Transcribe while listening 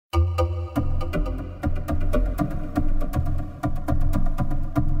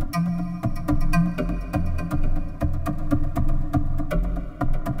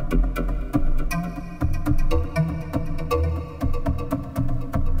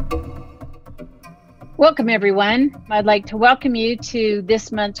Welcome, everyone. I'd like to welcome you to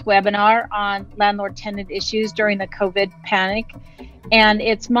this month's webinar on landlord-tenant issues during the COVID panic. And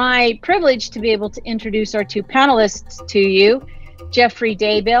it's my privilege to be able to introduce our two panelists to you. Jeffrey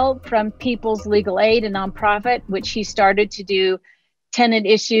Daybell from People's Legal Aid, a nonprofit, which he started to do tenant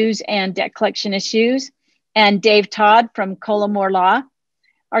issues and debt collection issues, and Dave Todd from Cullimore Law.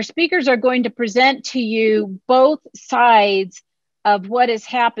 Our speakers are going to present to you both sides of what has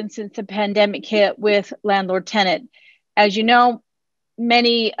happened since the pandemic hit with landlord-tenant. As you know,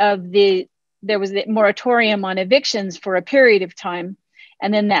 there was the moratorium on evictions for a period of time,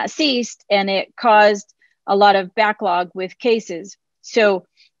 and then that ceased, and it caused a lot of backlog with cases. So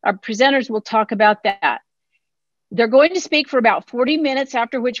our presenters will talk about that. They're going to speak for about 40 minutes,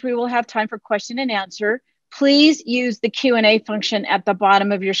 after which we will have time for question and answer. Please use the Q&A function at the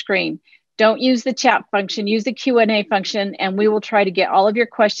bottom of your screen. Don't use the chat function, use the Q&A function, and we will try to get all of your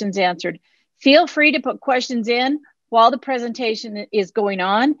questions answered. Feel free to put questions in while the presentation is going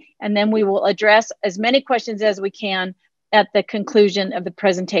on, and then we will address as many questions as we can at the conclusion of the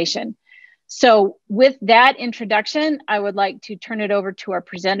presentation. So with that introduction, I would like to turn it over to our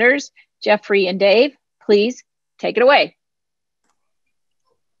presenters, Jeffrey and Dave. Please take it away.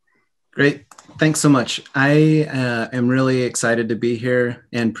 Great. Thanks so much. I am really excited to be here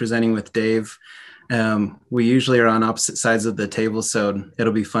and presenting with Dave. We usually are on opposite sides of the table, so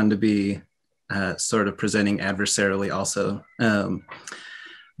it'll be fun to be sort of presenting adversarially also.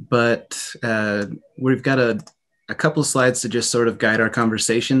 But we've got a couple of slides to just sort of guide our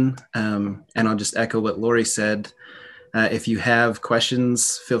conversation. And I'll just echo what Lori said. If you have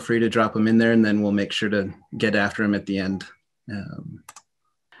questions, feel free to drop them in there, and then we'll make sure to get after them at the end.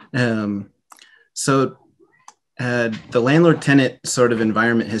 So the landlord-tenant sort of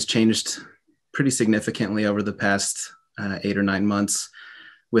environment has changed pretty significantly over the past 8 or 9 months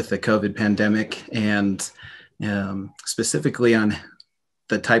with the COVID pandemic, and specifically on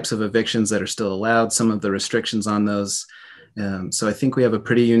the types of evictions that are still allowed, some of the restrictions on those. So I think we have a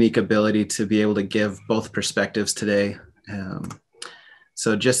pretty unique ability to be able to give both perspectives today.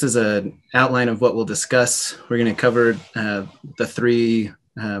 So just as an outline of what we'll discuss, we're going to cover the three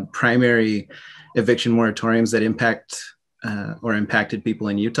primary eviction moratoriums that impact or impacted people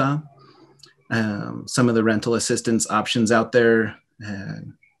in Utah, some of the rental assistance options out there,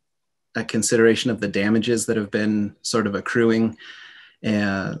 a consideration of the damages that have been sort of accruing,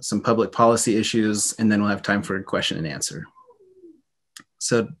 some public policy issues, and then we'll have time for question and answer.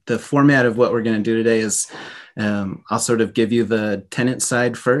 So the format of what we're going to do today is I'll sort of give you the tenant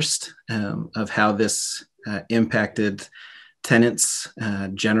side first of how this impacted tenants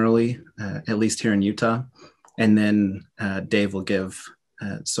generally, at least here in Utah. And then Dave will give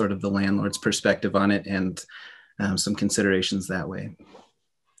sort of the landlord's perspective on it and some considerations that way.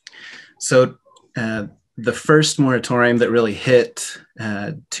 So the first moratorium that really hit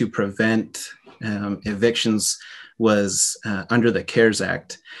to prevent evictions was under the CARES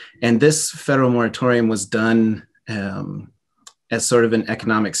Act. And this federal moratorium was done as sort of an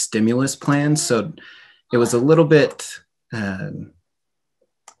economic stimulus plan. So it was a little bit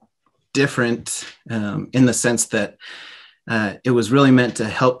different in the sense that it was really meant to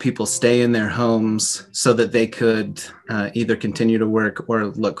help people stay in their homes so that they could either continue to work or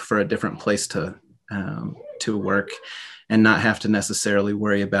look for a different place to work and not have to necessarily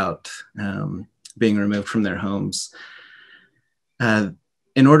worry about being removed from their homes.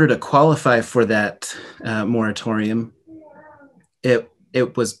 In order to qualify for that moratorium,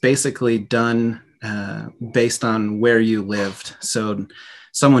 it was basically done based on where you lived. So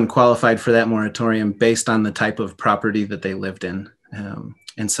someone qualified for that moratorium based on the type of property that they lived in.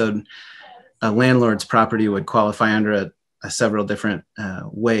 And so a landlord's property would qualify under several different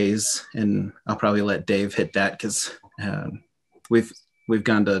ways. And I'll probably let Dave hit that because we've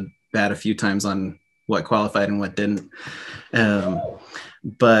gone to bat a few times on what qualified and what didn't.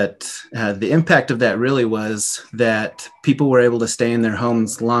 But the impact of that really was that people were able to stay in their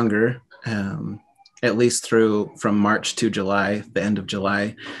homes longer, at least from March to July, the end of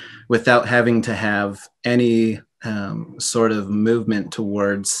July, without having to have any sort of movement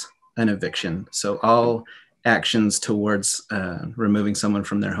towards an eviction. So all actions towards removing someone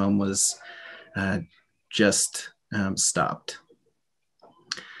from their home was just stopped.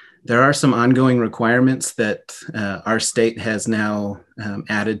 There are some ongoing requirements that our state has now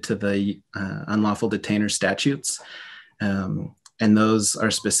added to the unlawful detainer statutes. And those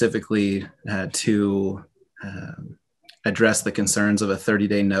are specifically to address the concerns of a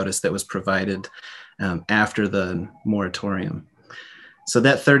 30-day notice that was provided after the moratorium. So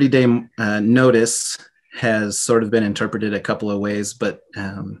that 30-day notice has sort of been interpreted a couple of ways, but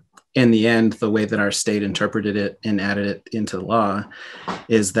in the end, the way that our state interpreted it and added it into the law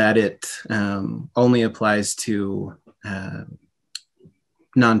is that it only applies to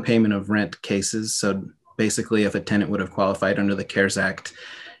non-payment of rent cases. So basically, if a tenant would have qualified under the CARES Act,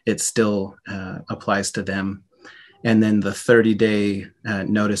 it still applies to them. And then the 30-day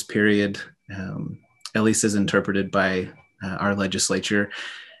notice period, at least as interpreted by our legislature,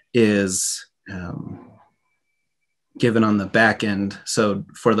 is given on the back end. So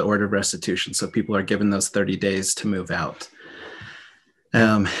for the order of restitution, so people are given those 30 days to move out.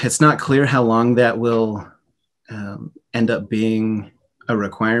 It's not clear how long that will end up being a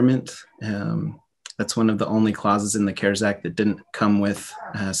requirement. That's one of the only clauses in the CARES Act that didn't come with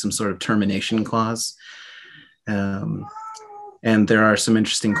some sort of termination clause. And there are some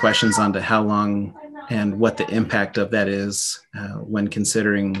interesting questions onto how long and what the impact of that is when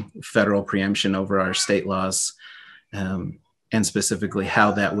considering federal preemption over our state laws, and specifically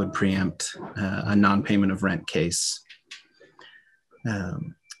how that would preempt a non-payment of rent case.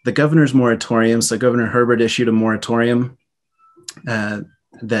 The governor's moratorium, so Governor Herbert issued a moratorium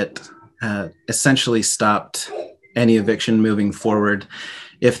that essentially stopped any eviction moving forward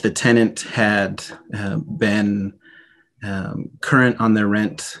if the tenant had been current on their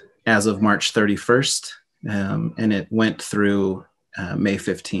rent as of March 31st, and it went through May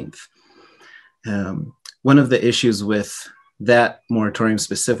 15th. One of the issues with that moratorium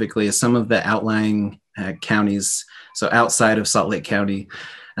specifically is some of the outlying counties, so outside of Salt Lake County,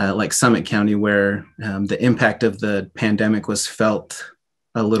 like Summit County, where the impact of the pandemic was felt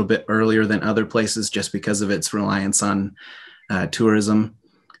a little bit earlier than other places just because of its reliance on tourism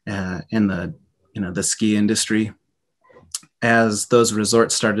and the ski industry. As those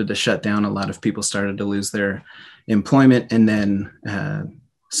resorts started to shut down, a lot of people started to lose their employment, and then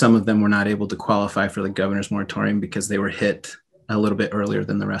some of them were not able to qualify for the governor's moratorium because they were hit a little bit earlier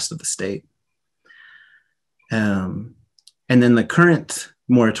than the rest of the state. And then the current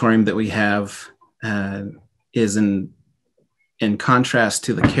moratorium that we have is in contrast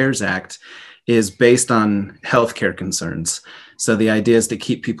to the CARES Act, is based on healthcare concerns. So the idea is to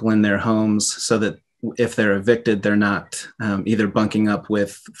keep people in their homes so that if they're evicted, they're not either bunking up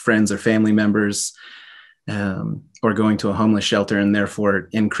with friends or family members or going to a homeless shelter, and therefore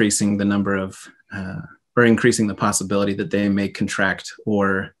increasing the number of or increasing the possibility that they may contract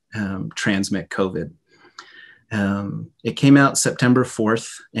or transmit COVID. It came out September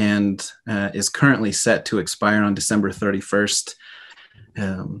 4th and is currently set to expire on December 31st.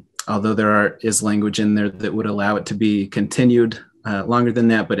 Although there is language in there that would allow it to be continued longer than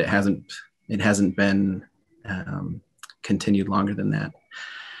that, but it hasn't been continued longer than that.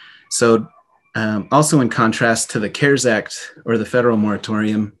 So also in contrast to the CARES Act or the federal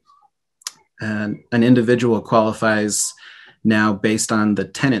moratorium, an individual qualifies now based on the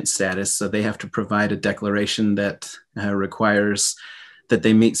tenant status. So they have to provide a declaration that requires that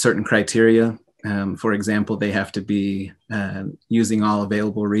they meet certain criteria. For example, they have to be using all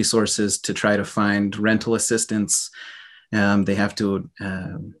available resources to try to find rental assistance. They have to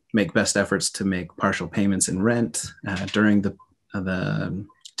make best efforts to make partial payments in rent during the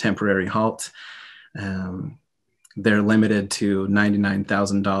temporary halt. They're limited to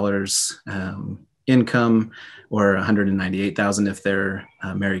 $99,000 income, or $198,000 if they're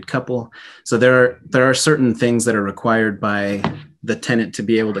a married couple. So there are certain things that are required by the tenant to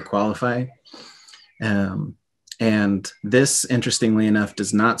be able to qualify. And this, interestingly enough,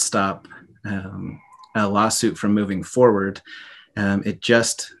 does not stop a lawsuit from moving forward. It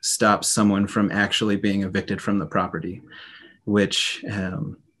just stops someone from actually being evicted from the property, which,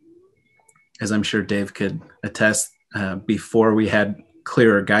 as I'm sure Dave could attest, before we had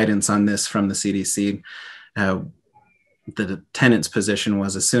clearer guidance on this from the CDC, the tenant's position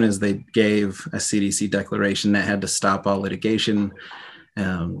was as soon as they gave a CDC declaration, that had to stop all litigation.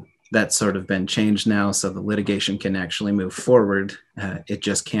 That's sort of been changed now, so the litigation can actually move forward. It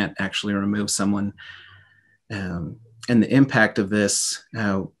just can't actually remove someone. And the impact of this,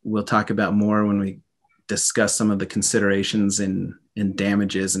 we'll talk about more when we discuss some of the considerations in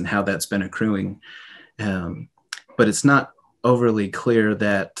damages and how that's been accruing. But it's not overly clear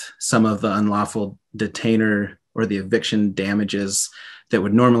that some of the unlawful detainer or the eviction damages that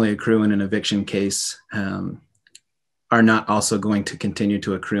would normally accrue in an eviction case are not also going to continue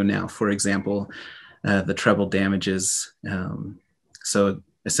to accrue now. For example, the treble damages. So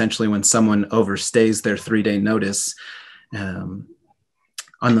essentially when someone overstays their 3-day notice, on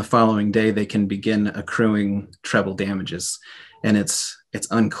the following day, they can begin accruing treble damages. And it's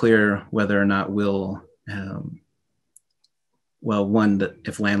unclear whether or not one, that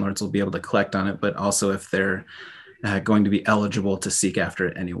if landlords will be able to collect on it, but also if they're going to be eligible to seek after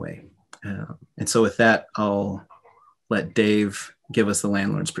it anyway. And so with that, I'll let Dave give us the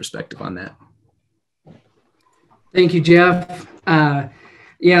landlord's perspective on that. Thank you, Jeff.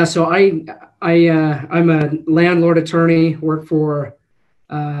 So I'm a landlord attorney, work for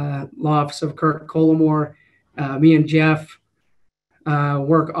law office of Kirk, Cullimore. Me and Jeff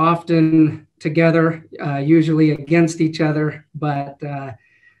work often together, usually against each other, but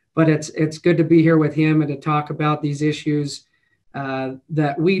it's good to be here with him and to talk about these issues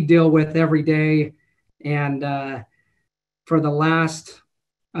that we deal with every day. And for the last,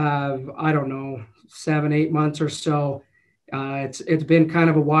 7-8 months or so, it's been kind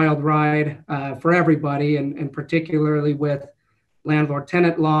of a wild ride for everybody, and particularly with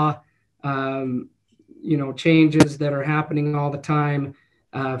landlord-tenant law, changes that are happening all the time,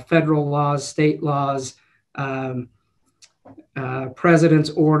 federal laws, state laws, president's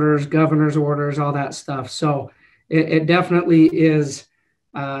orders, governor's orders, all that stuff. So it definitely is,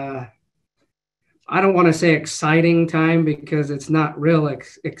 I don't want to say exciting time because it's not real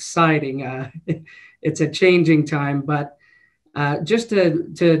exciting. It's a changing time, but just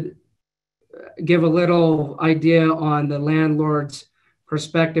to give a little idea on the landlord's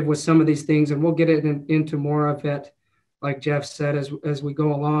perspective with some of these things, and we'll get into more of it, like Jeff said, as we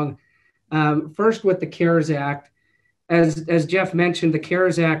go along. First, with the CARES Act, as Jeff mentioned, the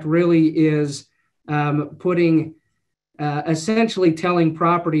CARES Act really is putting, essentially telling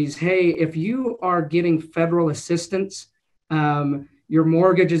properties, hey, if you are getting federal assistance, your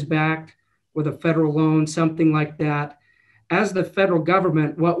mortgage is backed with a federal loan, something like that. As the federal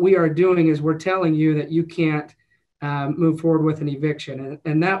government, what we are doing is we're telling you that you can't move forward with an eviction.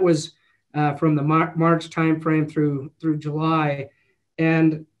 And that was from the March timeframe through July.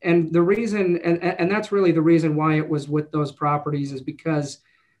 And the reason, and that's really the reason why it was with those properties, is because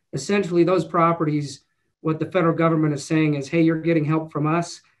essentially those properties, what the federal government is saying is, hey, you're getting help from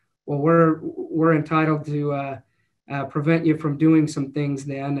us. Well, we're entitled to prevent you from doing some things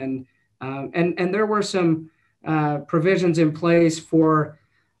then. And there were some provisions in place for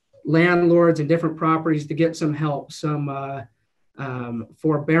landlords and different properties to get some help, some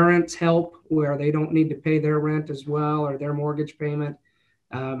forbearance help where they don't need to pay their rent as well or their mortgage payment,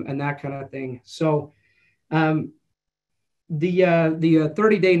 and that kind of thing. So the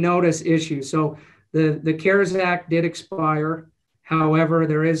 30-day notice issue. So the CARES Act did expire. However,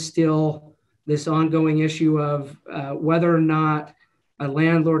 there is still this ongoing issue of whether or not a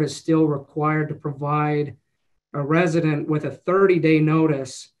landlord is still required to provide a resident with a 30-day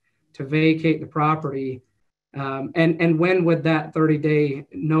notice to vacate the property. And when would that 30-day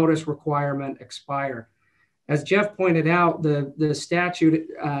notice requirement expire? As Jeff pointed out, the statute,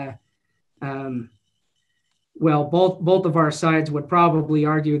 both of our sides would probably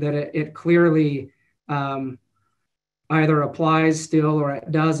argue that it clearly either applies still or it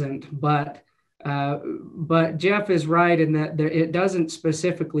doesn't. But Jeff is right in that it doesn't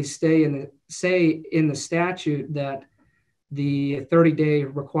specifically say in the statute that the 30-day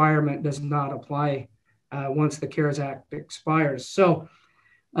requirement does not apply once the CARES Act expires. So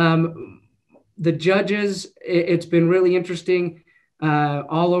the judges, it's been really interesting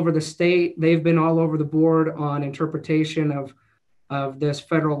all over the state. They've been all over the board on interpretation of this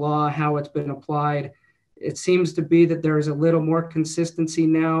federal law, how it's been applied. It seems to be that there is a little more consistency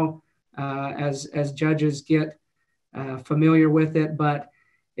now as judges get familiar with it, but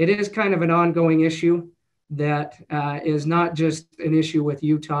it is kind of an ongoing issue that is not just an issue with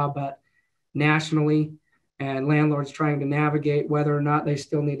Utah, but nationally, and landlords trying to navigate whether or not they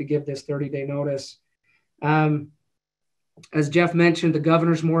still need to give this 30-day notice. As Jeff mentioned, the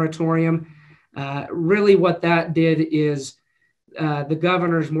governor's moratorium, really what that did is the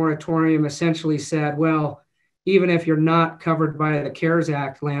governor's moratorium essentially said, well, even if you're not covered by the CARES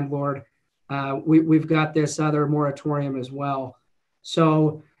Act, landlord, we've got this other moratorium as well.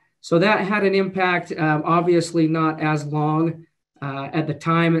 So that had an impact, obviously not as long. At the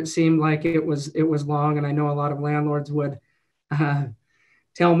time, it seemed like it was long, and I know a lot of landlords would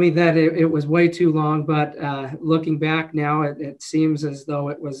tell me that it was way too long. But looking back now, it seems as though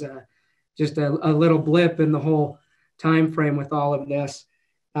it was just a little blip in the whole time frame with all of this.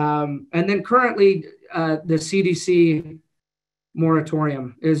 And then currently, the CDC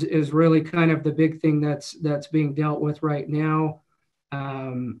moratorium is really kind of the big thing that's being dealt with right now.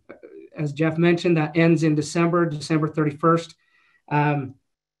 As Jeff mentioned, that ends in December 31st.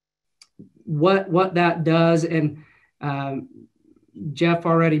 What that does, and Jeff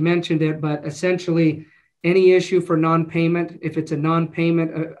already mentioned it, but essentially any issue for non-payment, if it's a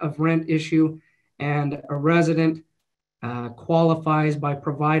non-payment of rent issue and a resident qualifies by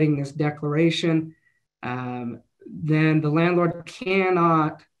providing this declaration, then the landlord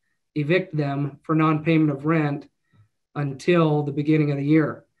cannot evict them for non-payment of rent until the beginning of the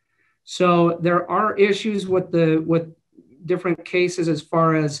year. So there are issues with different cases as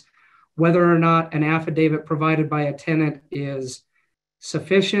far as whether or not an affidavit provided by a tenant is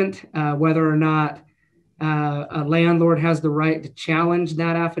sufficient, whether or not a landlord has the right to challenge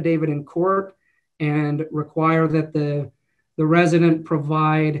that affidavit in court and require that the resident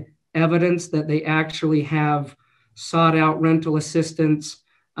provide evidence that they actually have sought out rental assistance,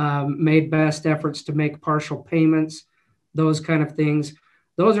 made best efforts to make partial payments, those kind of things.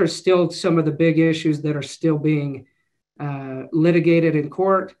 Those are still some of the big issues that are still being litigated in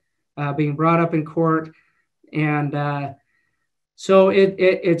court, being brought up in court. And so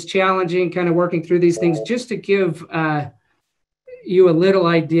it's challenging kind of working through these things. Just to give you a little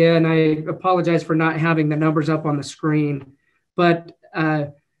idea, and I apologize for not having the numbers up on the screen, but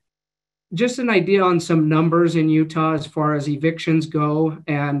just an idea on some numbers in Utah as far as evictions go,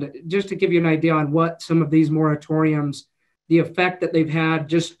 and just to give you an idea on what some of these moratoriums, the effect that they've had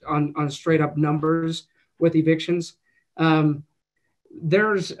just on straight up numbers with evictions. You've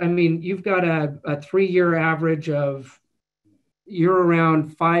got a 3-year average of you're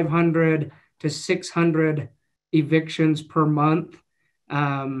around 500 to 600 evictions per month,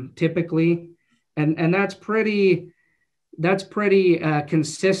 typically, and that's pretty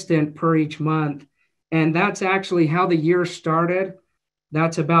consistent per each month. And that's actually how the year started.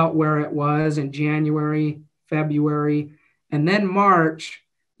 That's about where it was in January, February, and then March,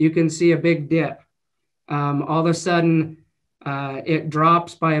 you can see a big dip. All of a sudden, it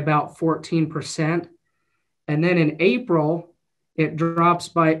drops by about 14%. And then in April, it drops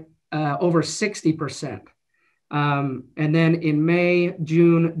by over 60%. And then in May,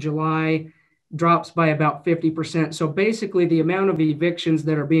 June, July, drops by about 50%. So basically the amount of evictions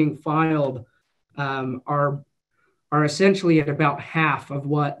that are being filed are essentially at about half of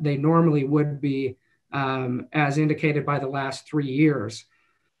what they normally would be, as indicated by the last 3 years.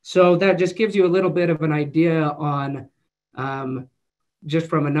 So that just gives you a little bit of an idea on, just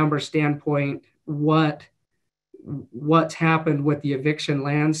from a number standpoint, what's happened with the eviction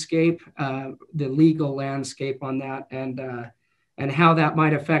landscape, the legal landscape on that, and how that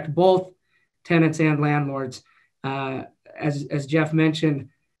might affect both tenants and landlords. As Jeff mentioned,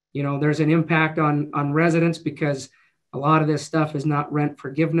 there's an impact on residents because a lot of this stuff is not rent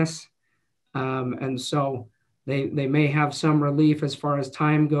forgiveness. And so they may have some relief as far as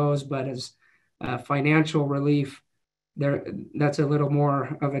time goes, but as financial relief, that's a little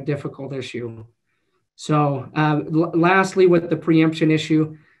more of a difficult issue. So lastly, with the preemption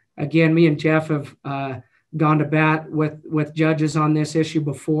issue, again, me and Jeff have gone to bat with judges on this issue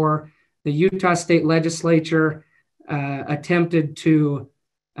before. The Utah State Legislature attempted to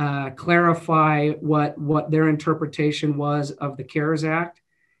clarify what their interpretation was of the CARES Act,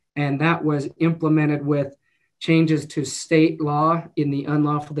 and that was implemented with changes to state law in the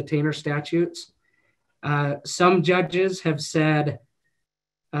unlawful detainer statutes. Some judges have said,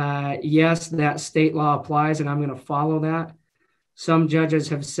 yes, that state law applies, and I'm going to follow that. Some judges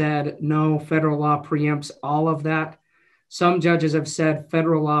have said, no, federal law preempts all of that. Some judges have said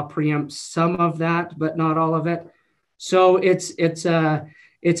federal law preempts some of that, but not all of it. So it's an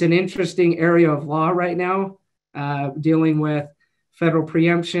interesting area of law right now, dealing with federal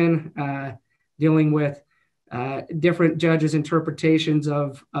preemption, dealing with different judges' interpretations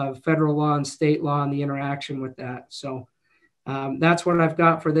of federal law and state law and the interaction with that. So that's what I've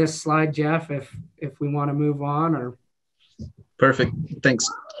got for this slide, Jeff, if we want to move on. Or Perfect.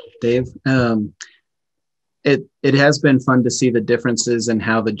 Thanks, Dave. It has been fun to see the differences in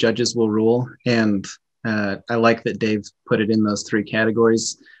how the judges will rule. And I like that Dave put it in those 3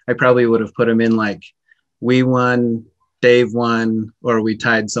 categories. I probably would have put them in like we won, Dave won, or we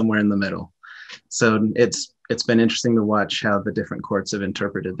tied somewhere in the middle. So it's been interesting to watch how the different courts have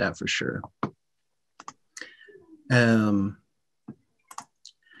interpreted that for sure.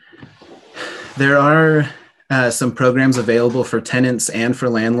 There are some programs available for tenants and for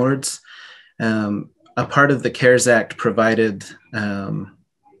landlords. A part of the CARES Act provided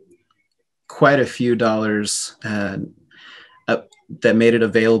quite a few dollars that made it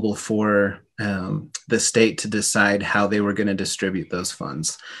available for the state to decide how they were going to distribute those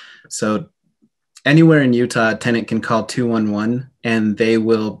funds. So anywhere in Utah, a tenant can call 211 and they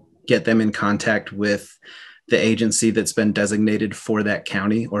will get them in contact with the agency that's been designated for that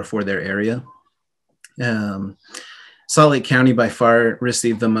county or for their area. Salt Lake County by far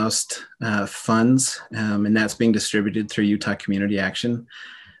received the most funds, and that's being distributed through Utah Community Action.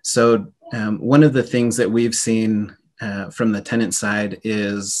 So one of the things that we've seen from the tenant side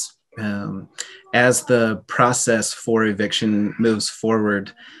is As the process for eviction moves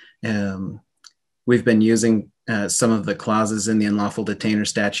forward, we've been using some of the clauses in the unlawful detainer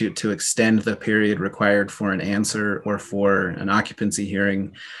statute to extend the period required for an answer or for an occupancy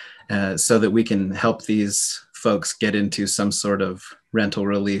hearing, so that we can help these folks get into some sort of rental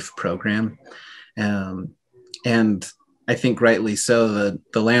relief program. And I think rightly so,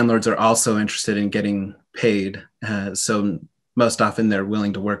 the landlords are also interested in getting paid. So most often they're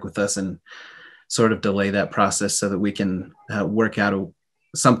willing to work with us and sort of delay that process so that we can work out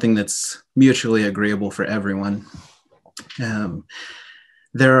something that's mutually agreeable for everyone.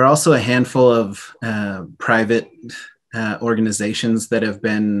 There are also a handful of private organizations that have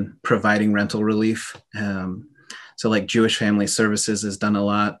been providing rental relief. So like Jewish Family Services has done a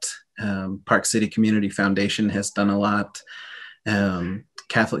lot. Park City Community Foundation has done a lot.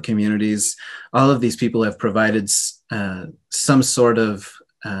 Catholic Communities, all of these people have provided some sort of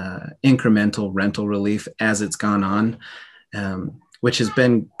incremental rental relief as it's gone on, which has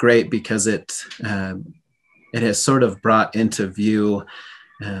been great because it has sort of brought into view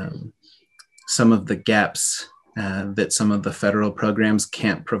some of the gaps that some of the federal programs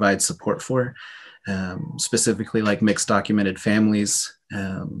can't provide support for, specifically like mixed documented families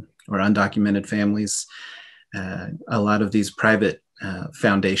or undocumented families. A lot of these private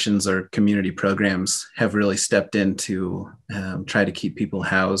foundations or community programs have really stepped in to try to keep people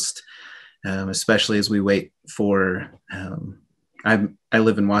housed, especially as we wait for, I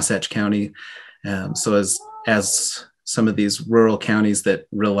live in Wasatch County, so as some of these rural counties that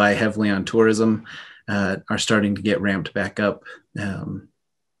rely heavily on tourism are starting to get ramped back up,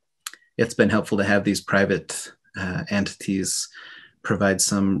 it's been helpful to have these private entities provide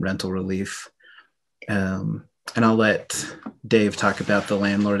some rental relief. And I'll let Dave talk about the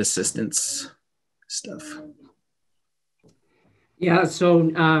landlord assistance stuff. Yeah,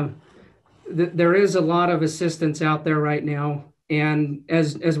 so there is a lot of assistance out there right now. And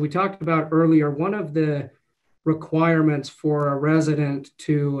as we talked about earlier, one of the requirements for a resident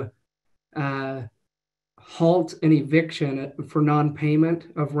to halt an eviction for non-payment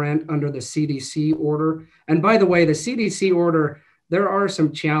of rent under the CDC order. And by the way, the CDC order, there are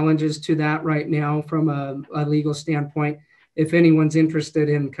some challenges to that right now from a legal standpoint. If anyone's interested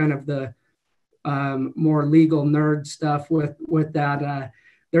in kind of the more legal nerd stuff with that,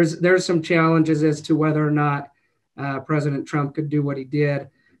 there's some challenges as to whether or not President Trump could do what he did.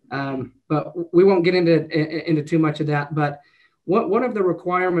 But we won't get into too much of that. But one of the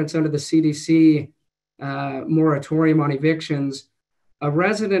requirements under the CDC moratorium on evictions, a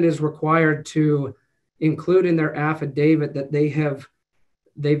resident is required to include in their affidavit that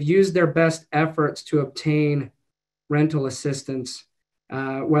they've used their best efforts to obtain rental assistance,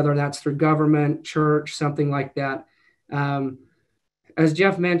 whether that's through government, church, something like that. As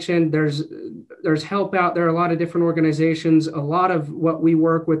Jeff mentioned, there's help out there, a lot of different organizations. A lot of what we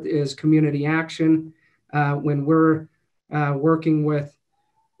work with is community action. When we're working with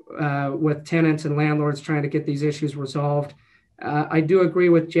tenants and landlords trying to get these issues resolved. I do agree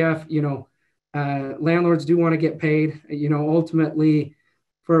with Jeff, landlords do want to get paid, ultimately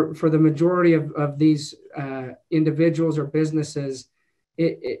for the majority of these individuals or businesses,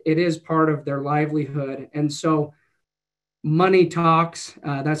 it is part of their livelihood. And so money talks,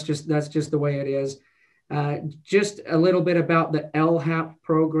 that's just the way it is. Just a little bit about the LHAP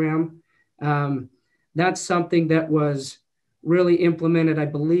program. That's something that was really implemented, I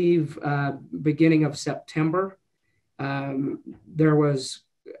believe, beginning of September. There was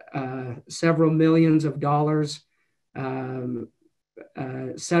several millions of dollars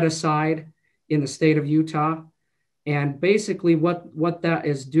set aside in the state of Utah. And basically what that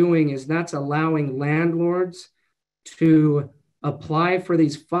is doing is that's allowing landlords to apply for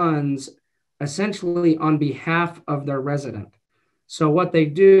these funds essentially on behalf of their resident. So what they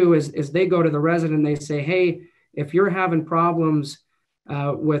do is they go to the resident and they say, hey, if you're having problems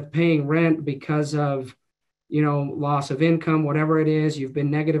with paying rent because of, loss of income, whatever it is, you've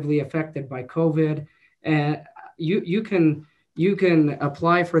been negatively affected by COVID, and you can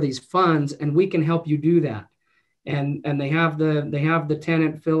apply for these funds, and we can help you do that. And they have the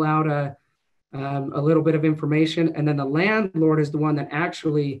tenant fill out a little bit of information, and then the landlord is the one that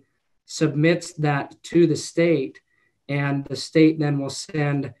actually submits that to the state, and the state then will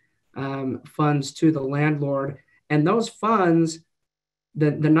send funds to the landlord. And those funds,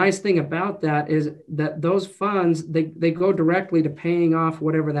 the nice thing about that is that those funds, they go directly to paying off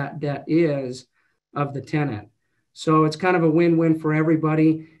whatever that debt is of the tenant. So it's kind of a win-win for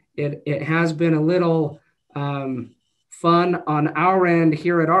everybody. It has been a little fun on our end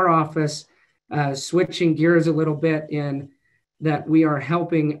here at our office, switching gears a little bit in that we are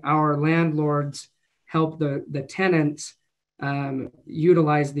helping our landlords help the tenants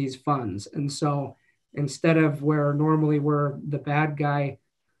utilize these funds. And so instead of where normally we're the bad guy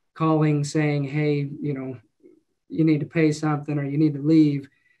calling saying, hey, you need to pay something or you need to leave,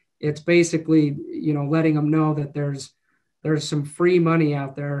 it's basically, letting them know that there's some free money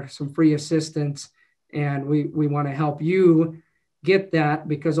out there, some free assistance, and we want to help you get that,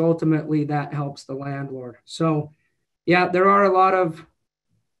 because ultimately that helps the landlord. So yeah, there are a lot of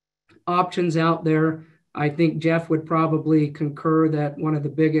options out there. I think Jeff would probably concur that one of the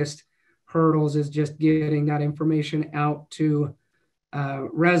biggest hurdles is just getting that information out to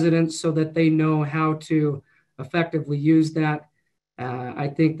residents so that they know how to effectively use that. I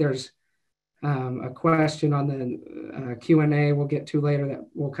think there's a question on the Q&A we'll get to later that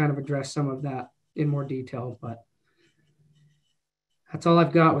will kind of address some of that in more detail, but that's all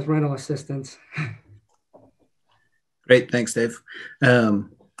I've got with rental assistance. Great, thanks, Dave.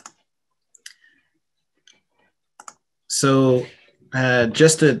 So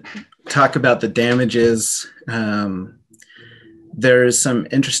just to talk about the damages, there's some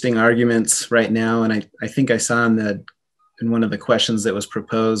interesting arguments right now, and I think I saw in one of the questions that was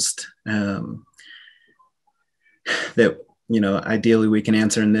proposed that ideally we can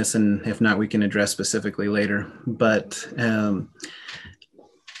answer in this, and if not, we can address specifically later. But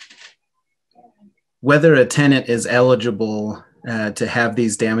whether a tenant is eligible to have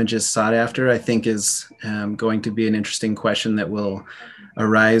these damages sought after, I think is going to be an interesting question that will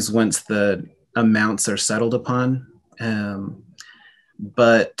arise once the amounts are settled upon.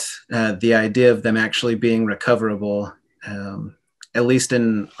 But the idea of them actually being recoverable, at least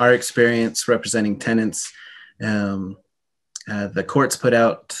in our experience representing tenants, the courts put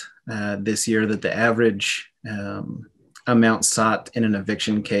out this year that the average amount sought in an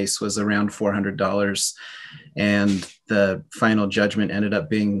eviction case was around $400, and the final judgment ended up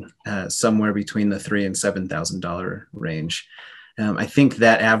being somewhere between the $3,000 and $7,000 range. I think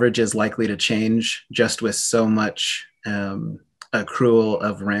that average is likely to change just with so much accrual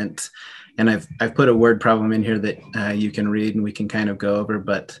of rent. And I've put a word problem in here that you can read and we can kind of go over,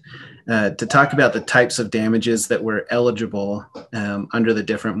 but to talk about the types of damages that were eligible under the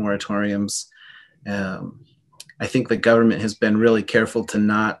different moratoriums, I think the government has been really careful to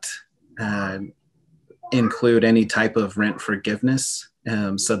not include any type of rent forgiveness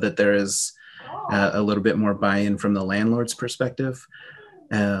so that there is a little bit more buy-in from the landlord's perspective.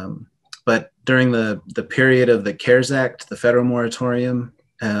 But during the period of the CARES Act, the federal moratorium,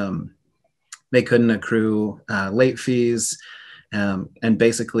 they couldn't accrue late fees. And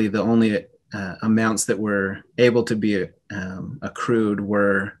basically the only amounts that were able to be accrued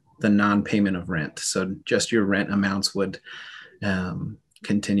were the non-payment of rent. So just your rent amounts would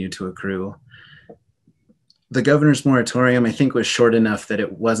continue to accrue. The governor's moratorium, I think, was short enough that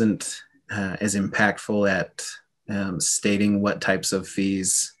it wasn't as impactful at stating what types of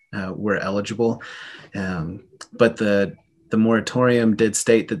fees were eligible. But the moratorium did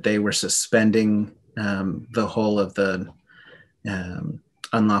state that they were suspending the whole of the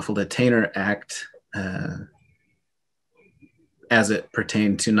Unlawful Detainer Act as it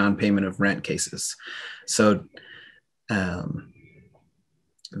pertained to non-payment of rent cases. So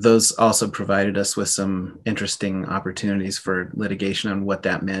those also provided us with some interesting opportunities for litigation on what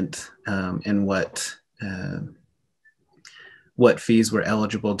that meant and what fees were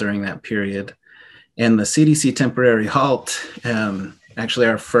eligible during that period. And the CDC temporary halt, actually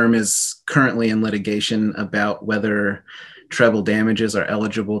our firm is currently in litigation about whether treble damages are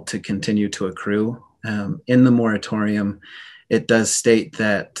eligible to continue to accrue. In the moratorium, it does state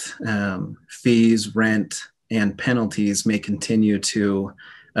that fees, rent, and penalties may continue to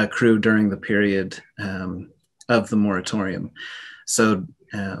accrue during the period of the moratorium. So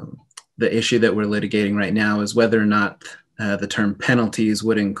the issue that we're litigating right now is whether or not the term penalties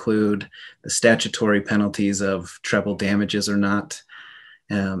would include the statutory penalties of treble damages or not.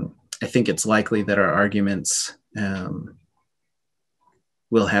 I think it's likely that our arguments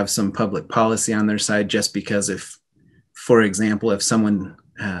will have some public policy on their side, just because if, for example, if someone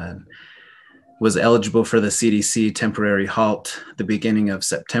was eligible for the CDC temporary halt the beginning of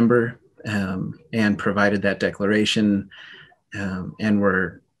September and provided that declaration and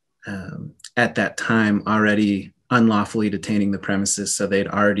were at that time already unlawfully detaining the premises, so they'd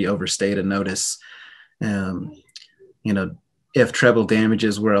already overstayed a notice. If treble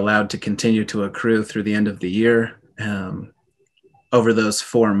damages were allowed to continue to accrue through the end of the year, over those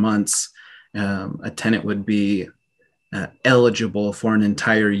 4 months, a tenant would be eligible for an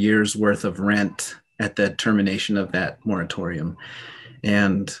entire year's worth of rent at the termination of that moratorium.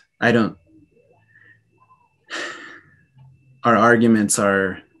 And our arguments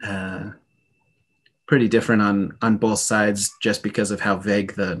are pretty different on both sides, just because of how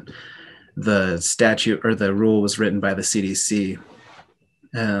vague the statute or the rule was written by the CDC.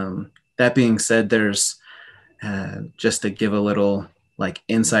 That being said, there's just to give a little like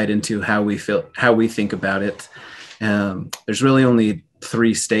insight into how we think about it. There's really only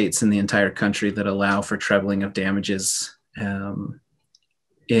 3 states in the entire country that allow for trebling of damages in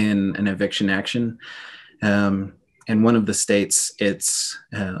an eviction action. In one of the states, it's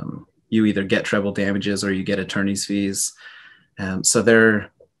you either get treble damages or you get attorney's fees. So there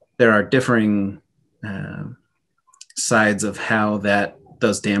are differing sides of how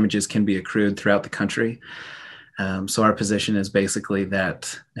those damages can be accrued throughout the country. So our position is basically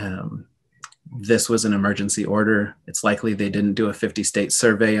that this was an emergency order. It's likely they didn't do a 50-state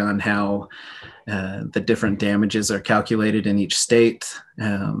survey on how the different damages are calculated in each state.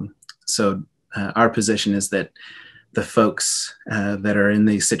 So our position is that the folks that are in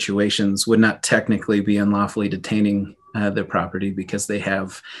these situations would not technically be unlawfully detaining their property, because they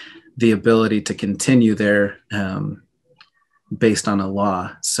have the ability to continue there based on a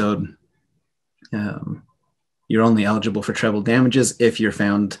law. So you're only eligible for treble damages if you're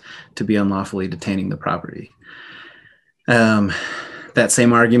found to be unlawfully detaining the property. That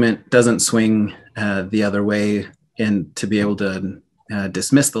same argument doesn't swing the other way and to be able to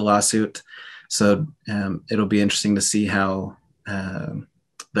dismiss the lawsuit. So it'll be interesting to see how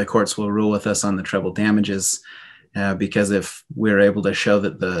the courts will rule with us on the treble damages, because if we're able to show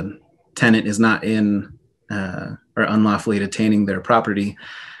that the tenant is not in or unlawfully detaining their property,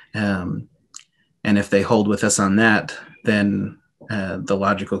 and if they hold with us on that, then the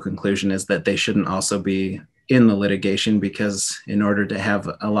logical conclusion is that they shouldn't also be in the litigation, because in order to have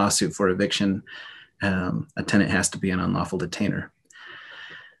a lawsuit for eviction, a tenant has to be an unlawful detainer.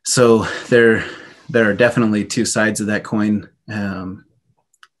 So there are definitely 2 sides of that coin,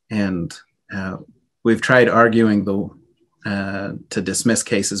 and we've tried arguing to dismiss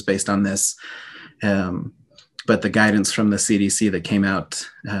cases based on this, but the guidance from the CDC that came out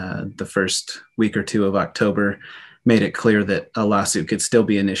the first week or 2 of October made it clear that a lawsuit could still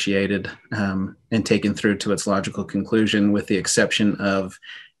be initiated and taken through to its logical conclusion, with the exception of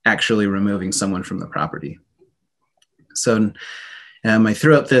actually removing someone from the property. So I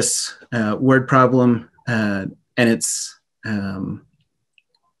threw up this word problem, and it's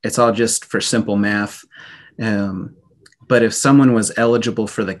all just for simple math. But if someone was eligible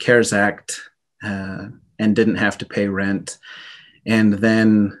for the CARES Act and didn't have to pay rent, and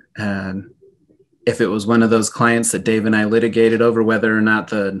then if it was one of those clients that Dave and I litigated over whether or not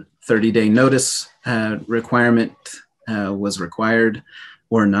the 30-day notice requirement was required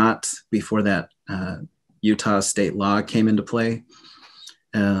or not before that Utah state law came into play,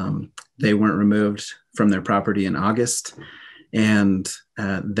 they weren't removed from their property in August, and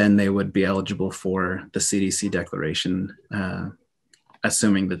then they would be eligible for the CDC declaration,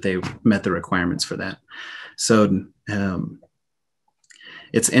 assuming that they met the requirements for that. So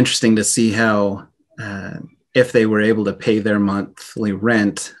it's interesting to see how if they were able to pay their monthly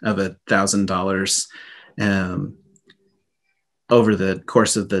rent of $1,000 over the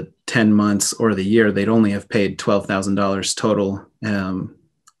course of the 10 months or the year, they'd only have paid $12,000 total.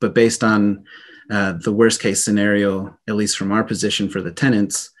 But based on the worst case scenario, at least from our position for the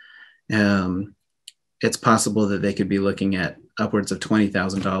tenants, it's possible that they could be looking at upwards of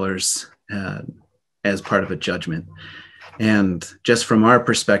 $20,000 as part of a judgment. And just from our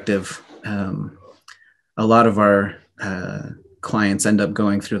perspective, a lot of our clients end up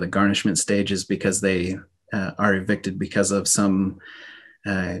going through the garnishment stages because they are evicted because of some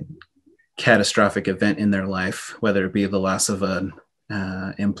catastrophic event in their life, whether it be the loss of an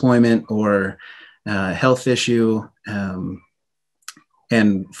employment or health issue,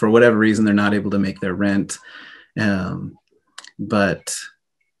 and for whatever reason they're not able to make their rent, but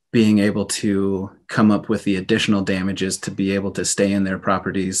being able to come up with the additional damages to be able to stay in their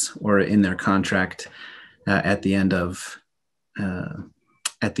properties or in their contract at the end of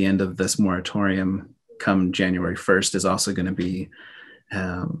this moratorium come January 1st is also going to be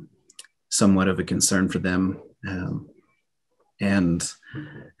somewhat of a concern for them. And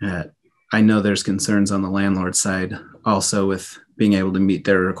I know there's concerns on the landlord side also with being able to meet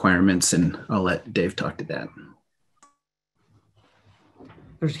their requirements, and I'll let Dave talk to that.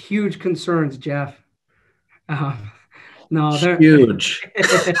 There's huge concerns, Jeff. No, they're huge.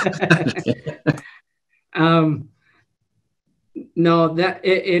 No, that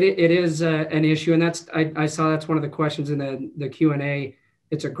it is an issue, and that's I saw that's one of the questions in the Q&A.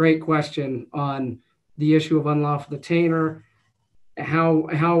 It's a great question on the issue of unlawful detainer.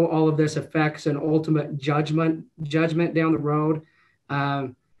 how all of this affects an ultimate judgment down the road. I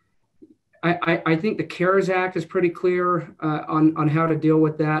think the CARES Act is pretty clear on how to deal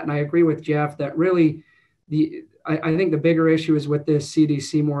with that. And I agree with Jeff that really I think the bigger issue is with this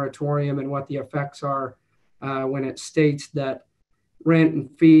CDC moratorium and what the effects are when it states that rent and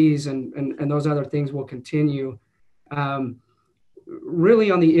fees and those other things will continue.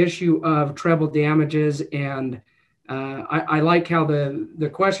 Really on the issue of treble damages, and I like how the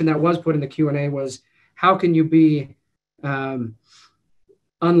question that was put in the Q&A was, how can you be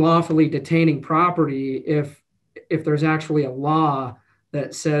unlawfully detaining property if there's actually a law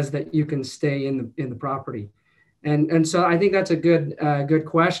that says that you can stay in the property? And so I think that's a good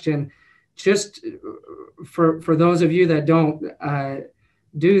question. Just for those of you that don't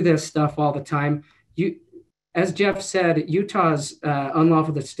do this stuff all the time, as Jeff said, Utah's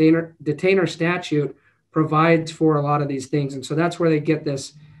unlawful detainer statute provides for a lot of these things, and so that's where they get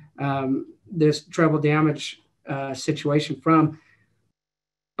this this treble damage situation from.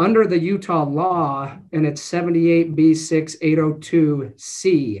 Under the Utah law, and it's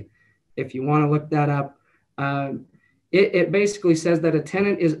 78B6802C, if you want to look that up, it basically says that a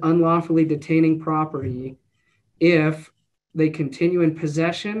tenant is unlawfully detaining property if they continue in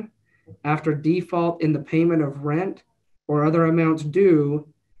possession after default in the payment of rent or other amounts due,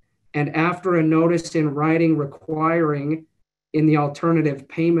 and after a notice in writing requiring in the alternative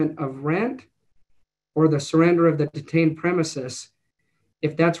payment of rent or the surrender of the detained premises,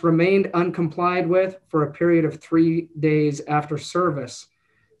 if that's remained uncomplied with for a period of 3 days after service.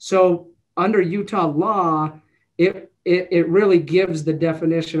 So under Utah law, it really gives the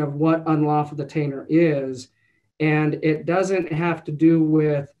definition of what unlawful detainer is, and it doesn't have to do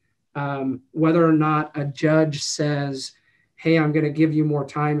with whether or not a judge says, hey, I'm going to give you more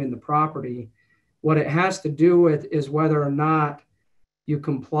time in the property. What it has to do with is whether or not you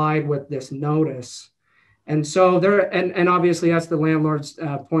complied with this notice. And so there, and obviously that's the landlord's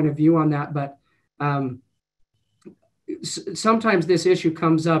point of view on that. But sometimes this issue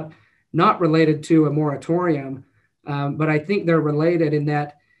comes up not related to a moratorium, but I think they're related in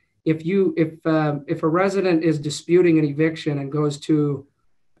that if a resident is disputing an eviction and goes to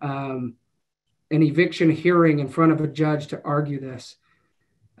an eviction hearing in front of a judge to argue this,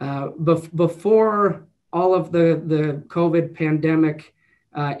 before all of the COVID pandemic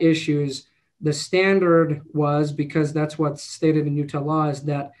issues, the standard was, because that's what's stated in Utah law, is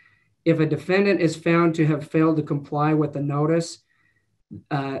that if a defendant is found to have failed to comply with the notice,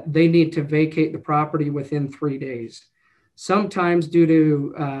 they need to vacate the property within 3 days. Sometimes due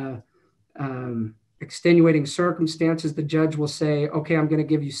to extenuating circumstances, the judge will say, okay, I'm going to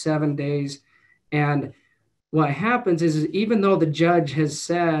give you 7 days. And what happens is even though the judge has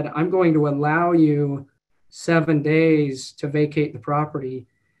said, I'm going to allow you 7 days to vacate the property,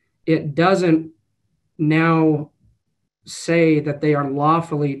 it doesn't now say that they are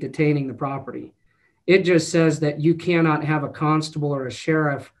lawfully detaining the property. It just says that you cannot have a constable or a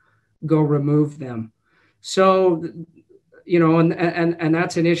sheriff go remove them. So, you know, and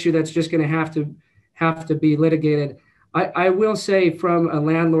that's an issue that's just going to have to be litigated. I will say, from a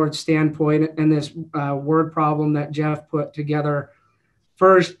landlord standpoint, and this word problem that Jeff put together,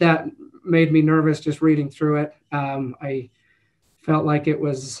 first, that made me nervous just reading through it. I felt like I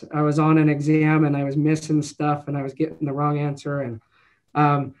was on an exam and I was missing stuff and I was getting the wrong answer. And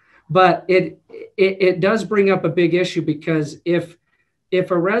but it does bring up a big issue, because if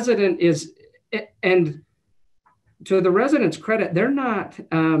a resident is, and to the resident's credit, they're not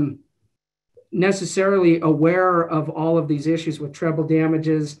necessarily aware of all of these issues with treble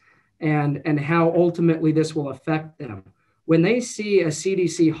damages and how ultimately this will affect them. When they see a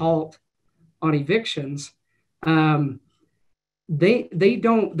CDC halt on evictions, they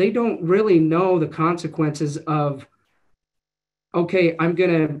don't really know the consequences of, okay, I'm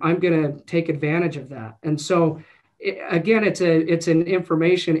gonna take advantage of that. And so again, it's an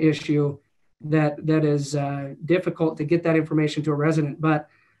information issue that is difficult to get that information to a resident. But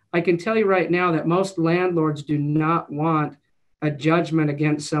I can tell you right now that most landlords do not want a judgment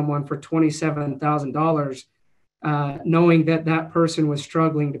against someone for $27,000, knowing that person was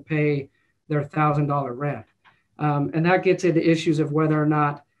struggling to pay their $1,000 rent. And that gets into issues of whether or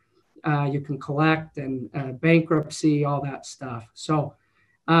not you can collect and bankruptcy, all that stuff. So,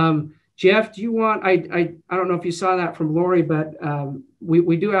 Jeff, do you want, I don't know if you saw that from Lori, but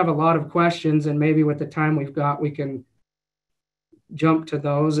we do have a lot of questions, and maybe with the time we've got, we can jump to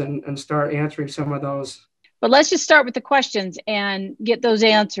those and start answering some of those. But let's just start with the questions and get those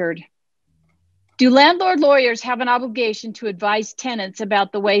answered. Do landlord lawyers have an obligation to advise tenants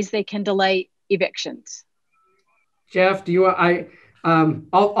about the ways they can delay evictions? Jeff, do you?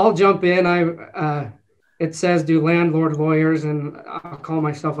 I'll jump in. It says, do landlord lawyers, and I'll call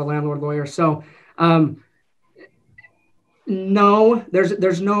myself a landlord lawyer. So no,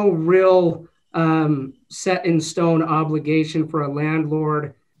 there's no real set in stone obligation for a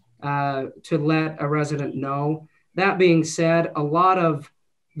landlord to let a resident know. That being said, a lot of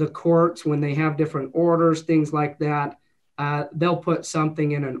the courts, when they have different orders, things like that, they'll put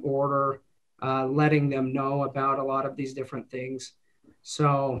something in an order letting them know about a lot of these different things.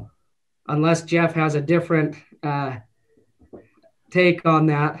 So unless Jeff has a different take on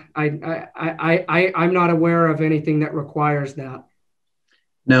that, I'm not aware of anything that requires that.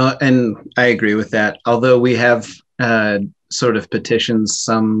 No, and I agree with that. Although we have sort of petitioned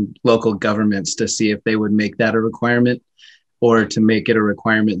some local governments to see if they would make that a requirement, or to make it a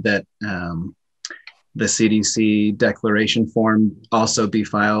requirement that the CDC declaration form also be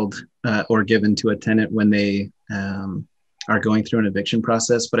filed or given to a tenant when they are going through an eviction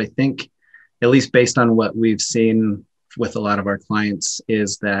process. But I think, at least based on what we've seen with a lot of our clients,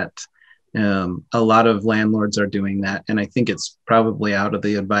 is that a lot of landlords are doing that. And I think it's probably out of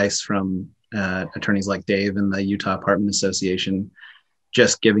the advice from attorneys like Dave and the Utah Apartment Association.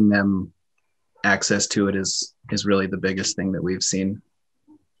 Just giving them access to it is really the biggest thing that we've seen.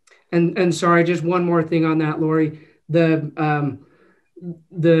 And sorry, just one more thing on that, Lori. The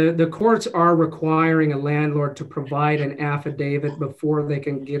courts are requiring a landlord to provide an affidavit before they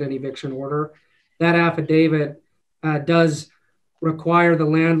can get an eviction order. That affidavit does require the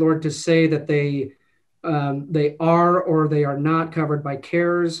landlord to say that they are or they are not covered by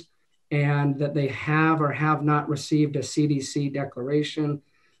CARES, and that they have or have not received a CDC declaration.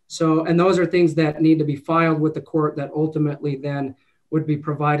 So, and those are things that need to be filed with the court that ultimately then would be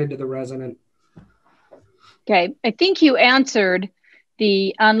provided to the resident. Okay, I think you answered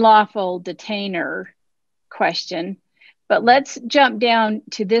the unlawful detainer question, but let's jump down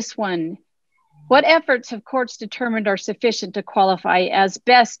to this one. What efforts have courts determined are sufficient to qualify as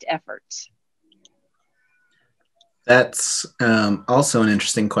best efforts? That's also an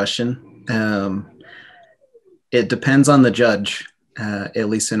interesting question. It depends on the judge, at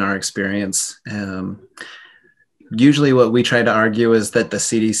least in our experience. Usually what we try to argue is that the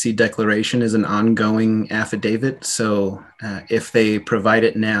CDC declaration is an ongoing affidavit. So if they provide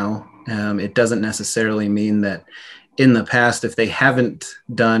it now, it doesn't necessarily mean that in the past, if they haven't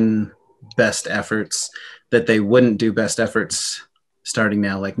done best efforts, that they wouldn't do best efforts starting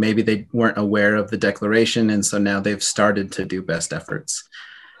now. Like maybe they weren't aware of the declaration, and so now they've started to do best efforts.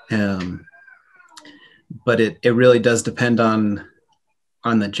 But it really does depend on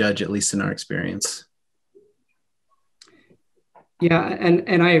the judge, at least in our experience. Yeah,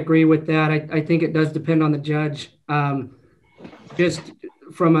 and I agree with that. I think it does depend on the judge. Just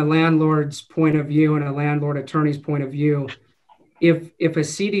from a landlord's point of view and a landlord attorney's point of view, if a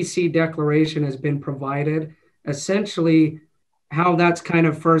CDC declaration has been provided, essentially how that's kind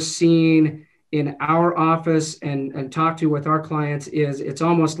of first seen in our office and talked to with our clients is it's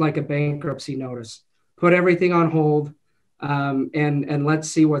almost like a bankruptcy notice. Put everything on hold and let's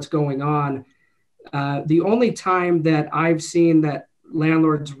see what's going on. The only time that I've seen that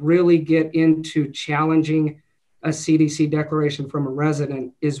landlords really get into challenging a CDC declaration from a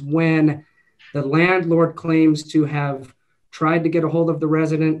resident is when the landlord claims to have tried to get a hold of the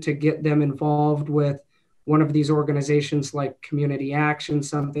resident to get them involved with one of these organizations like Community Action,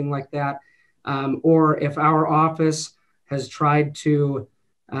 something like that. Or if our office has tried to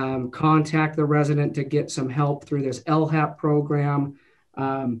contact the resident to get some help through this LHAP program.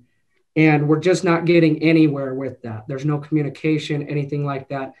 And we're just not getting anywhere with that. There's no communication, anything like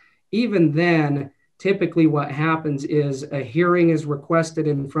that. Even then, typically what happens is a hearing is requested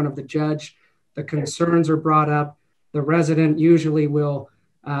in front of the judge. The concerns are brought up. The resident usually will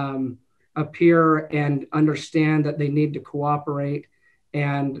appear and understand that they need to cooperate.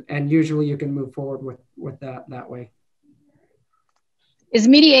 And usually you can move forward with that way. Is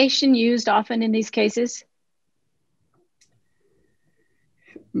mediation used often in these cases?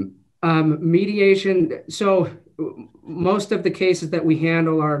 Mediation. So most of the cases that we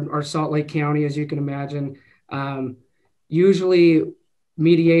handle are Salt Lake County, as you can imagine. Usually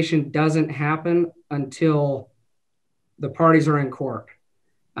mediation doesn't happen until the parties are in court.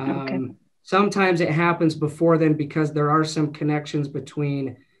 Okay. Sometimes it happens before then because there are some connections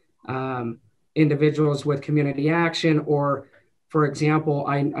between individuals with Community Action, or, for example,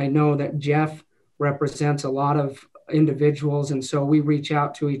 I know that Jeff represents a lot of individuals, and so we reach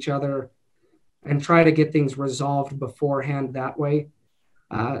out to each other and try to get things resolved beforehand that way.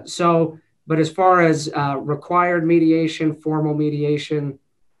 But as far as required mediation, formal mediation,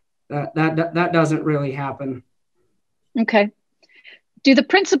 that doesn't really happen. Okay. Do the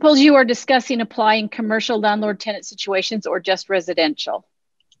principles you are discussing apply in commercial landlord-tenant situations or just residential?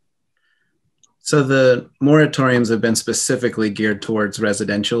 So the moratoriums have been specifically geared towards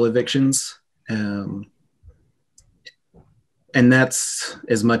residential evictions. And that's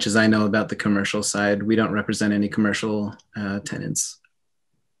as much as I know about the commercial side. We don't represent any commercial tenants.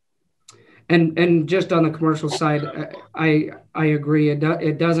 And just on the commercial side, I agree.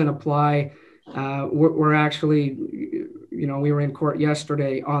 It doesn't apply. We're actually, we were in court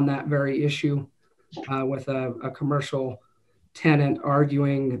yesterday on that very issue with a commercial tenant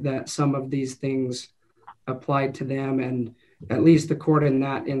arguing that some of these things applied to them, and at least the court in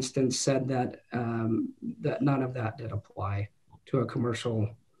that instance said that that none of that did apply to a commercial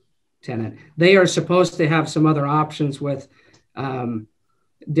tenant. They are supposed to have some other options with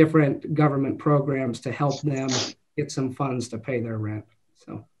different government programs to help them get some funds to pay their rent.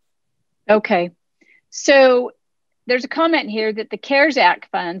 So, okay. So there's a comment here that the CARES Act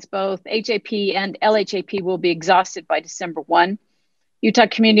funds, both HAP and LHAP, will be exhausted by December 1. Utah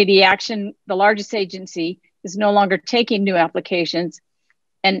Community Action, the largest agency, is no longer taking new applications,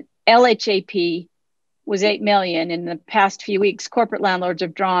 and LHAP was 8 million. In the past few weeks, corporate landlords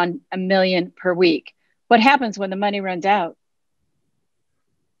have drawn $1 million per week. What happens when the money runs out?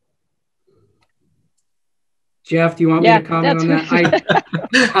 Jeff, do you want me to comment on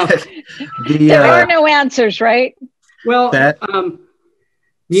that? There are no answers, right? Well, at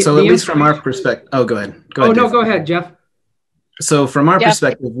least from our perspective, go ahead. No, go ahead, Jeff. So from our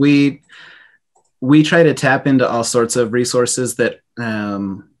perspective, we try to tap into all sorts of resources that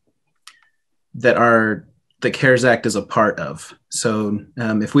are the CARES Act is a part of. So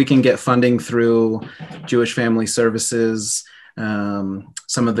if we can get funding through Jewish Family Services,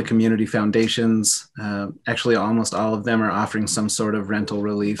 some of the community foundations, actually almost all of them are offering some sort of rental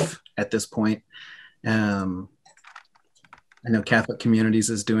relief at this point. I know Catholic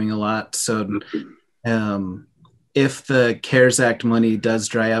Communities is doing a lot. So if the CARES Act money does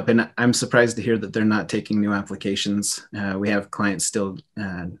dry up, and I'm surprised to hear that they're not taking new applications. We have clients still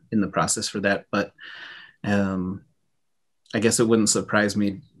in the process for that, but I guess it wouldn't surprise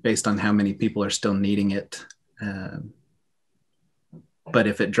me based on how many people are still needing it. But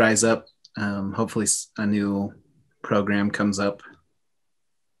if it dries up, hopefully a new program comes up.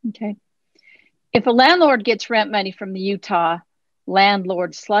 Okay. If a landlord gets rent money from the Utah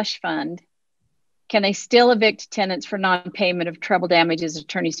Landlord Slush Fund, can they still evict tenants for non-payment of treble damages,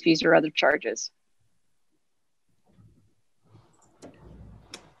 attorney's fees, or other charges?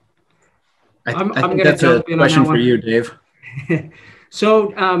 I think that's a question for you, Dave.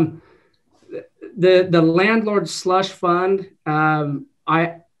 So the Landlord Slush Fund, I'm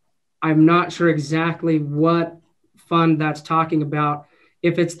not sure exactly what fund that's talking about.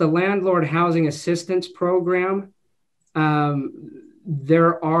 If it's the Landlord Housing Assistance Program,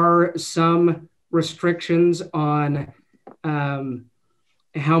 there are some restrictions on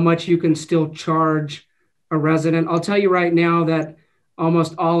how much you can still charge a resident. I'll tell you right now that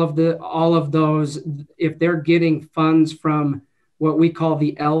almost all of those, if they're getting funds from what we call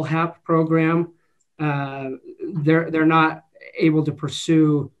the LHAP program, they're not able to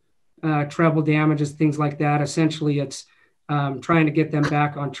pursue treble damages, things like that. Essentially, it's trying to get them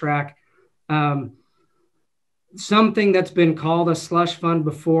back on track. Something that's been called a slush fund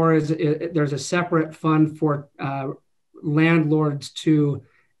before is there's a separate fund for landlords to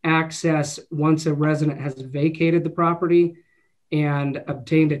access once a resident has vacated the property and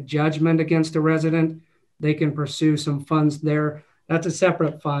obtained a judgment against a resident. They can pursue some funds there. That's a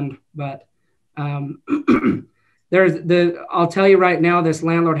separate fund, but I'll tell you right now, this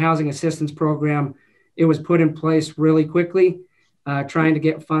Landlord Housing Assistance Program, it was put in place really quickly, trying to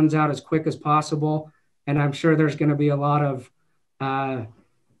get funds out as quick as possible. And I'm sure there's going to be a lot of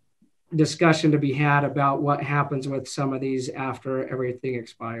discussion to be had about what happens with some of these after everything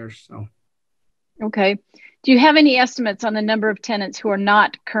expires. So, okay. Do you have any estimates on the number of tenants who are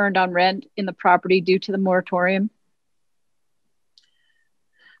not current on rent in the property due to the moratorium?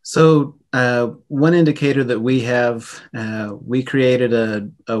 So one indicator that we have, we created a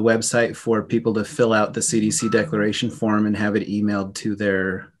website for people to fill out the CDC declaration form and have it emailed to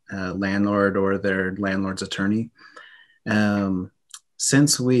their landlord or their landlord's attorney.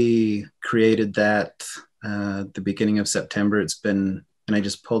 Since we created that the beginning of September, it's been, and I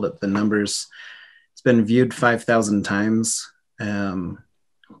just pulled up the numbers, it's been viewed 5,000 times, and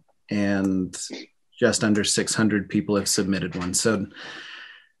just under 600 people have submitted one. So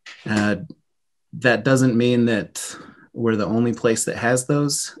that doesn't mean that we're the only place that has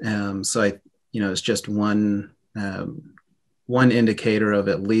those. So it's just one indicator of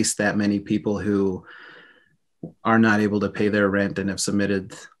at least that many people who are not able to pay their rent and have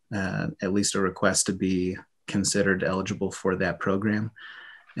submitted at least a request to be considered eligible for that program.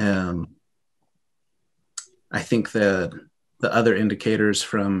 I think the other indicators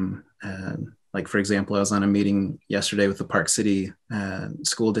from, like, for example, I was on a meeting yesterday with the Park City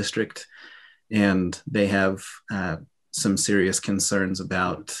School District, and they have some serious concerns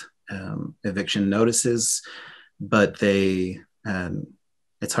about eviction notices, but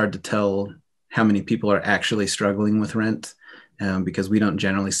it's hard to tell how many people are actually struggling with rent because we don't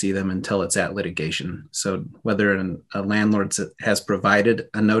generally see them until it's at litigation. So whether a landlord has provided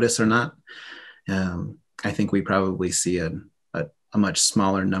a notice or not, I think we probably see a much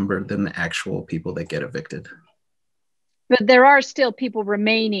smaller number than the actual people that get evicted. But there are still people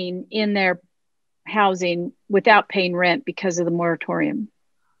remaining in their housing without paying rent because of the moratorium.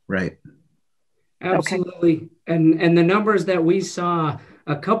 Right. Absolutely. Okay. And the numbers that we saw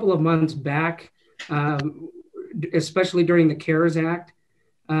a couple of months back, especially during the CARES Act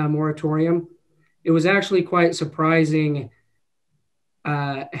moratorium, it was actually quite surprising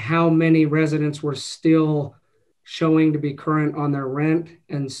how many residents were still showing to be current on their rent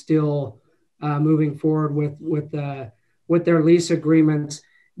and still moving forward with their lease agreements.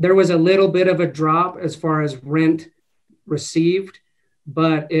 There was a little bit of a drop as far as rent received,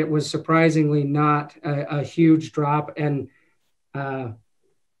 but it was surprisingly not a huge drop. And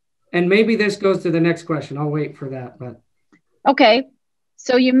maybe this goes to the next question. I'll wait for that. But okay.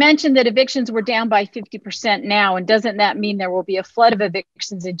 So you mentioned that evictions were down by 50% now, and doesn't that mean there will be a flood of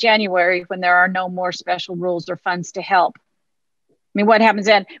evictions in January when there are no more special rules or funds to help? I mean, what happens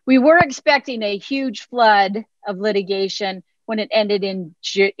then? We were expecting a huge flood of litigation when it ended in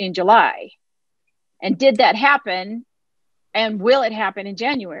July. And did that happen? And will it happen in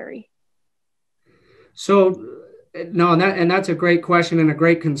January? So, no, and that's a great question and a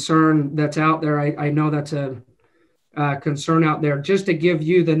great concern that's out there. I know that's a concern out there. Just to give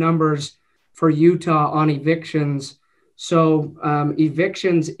you the numbers for Utah on evictions. So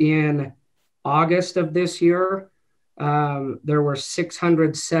evictions in August of this year, there were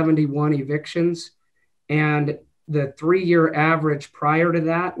 671 evictions, and the 3-year average prior to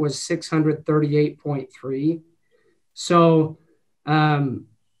that was 638.3. So that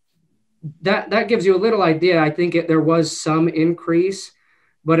gives you a little idea. I think there was some increase,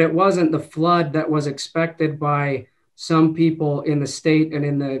 but it wasn't the flood that was expected by some people in the state and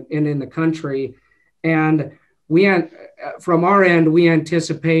in the country. And from our end, we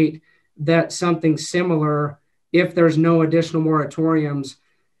anticipate that something similar, if there's no additional moratoriums,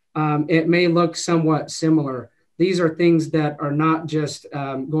 it may look somewhat similar. These are things that are not just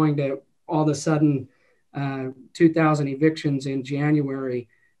going to all of a sudden 2,000 evictions in January.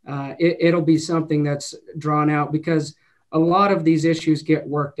 It'll be something that's drawn out because a lot of these issues get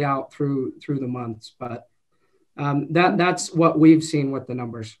worked out through the months. But that's what we've seen with the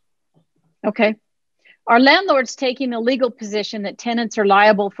numbers. Okay. Are landlords taking the legal position that tenants are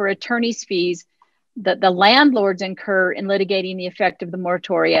liable for attorney's fees that the landlords incur in litigating the effect of the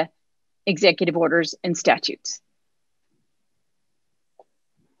moratoria, executive orders, and statutes?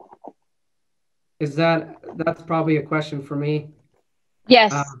 That's probably a question for me?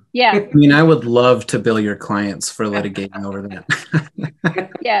 Yes. Yeah. I mean, I would love to bill your clients for litigating over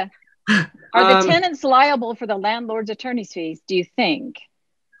that. Yeah. Are the tenants liable for the landlord's attorney's fees, do you think?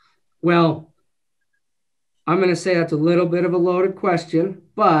 Well, I'm going to say that's a little bit of a loaded question,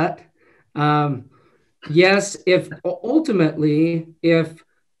 but yes, if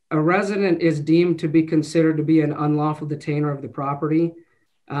a resident is deemed to be considered to be an unlawful detainer of the property,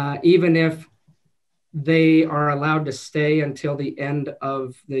 even if they are allowed to stay until the end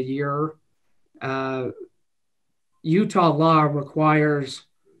of the year, Utah law requires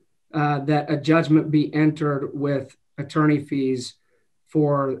that a judgment be entered with attorney fees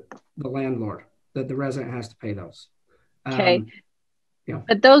for the landlord, that the resident has to pay those. Okay.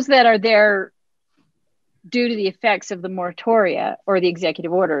 But those that are there due to the effects of the moratoria or the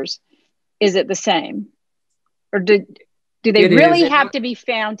executive orders, is it the same? Or do they really have to be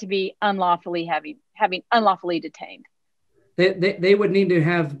found to be unlawfully having unlawfully detained? They would need to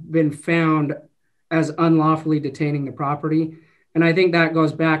have been found as unlawfully detaining the property. And I think that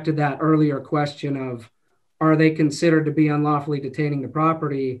goes back to that earlier question of, are they considered to be unlawfully detaining the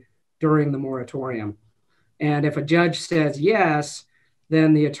property during the moratorium? And if a judge says yes,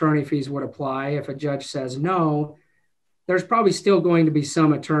 then the attorney fees would apply. If a judge says no, there's probably still going to be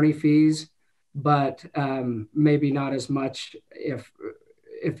some attorney fees, but maybe not as much if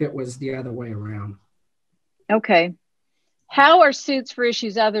it was the other way around. Okay. How are suits for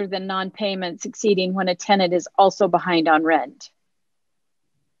issues other than non-payment succeeding when a tenant is also behind on rent?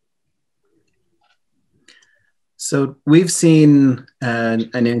 So we've seen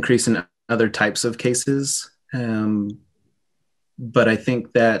an increase in other types of cases, but I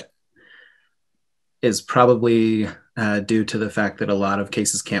think that is probably due to the fact that a lot of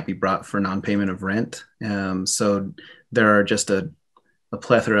cases can't be brought for non-payment of rent. So there are just a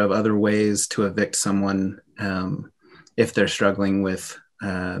plethora of other ways to evict someone if they're struggling with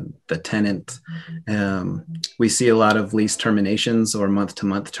the tenant. We see a lot of lease terminations or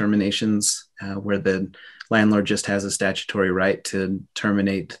month-to-month terminations where the landlord just has a statutory right to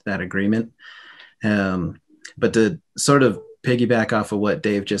terminate that agreement. But to sort of piggyback off of what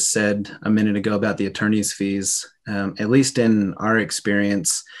Dave just said a minute ago about the attorney's fees, at least in our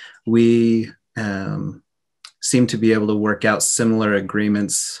experience, we seem to be able to work out similar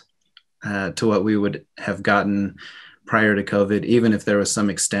agreements to what we would have gotten prior to COVID, even if there was some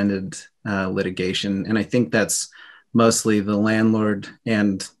extended litigation. And I think that's mostly the landlord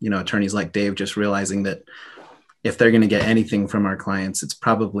and, attorneys like Dave just realizing that if they're going to get anything from our clients, it's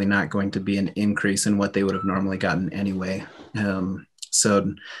probably not going to be an increase in what they would have normally gotten anyway.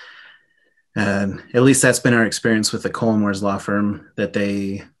 So at least that's been our experience with the Cullimore's law firm, that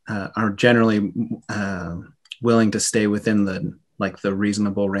they are generally willing to stay within the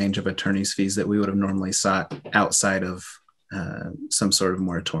reasonable range of attorney's fees that we would have normally sought outside of some sort of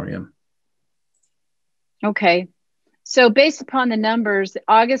moratorium. Okay. So based upon the numbers,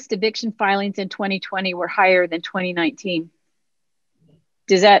 August eviction filings in 2020 were higher than 2019.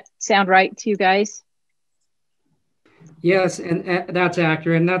 Does that sound right to you guys? Yes, and that's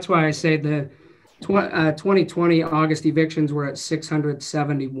accurate. And that's why I say the 2020 August evictions were at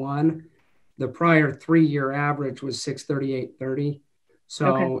 671. The prior 3-year average was 638.30.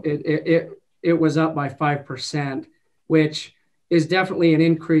 So okay. It was up by 5%, which is definitely an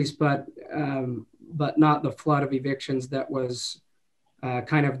increase, but not the flood of evictions that was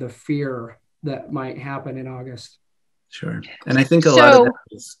kind of the fear that might happen in August. Sure. And I think a lot of that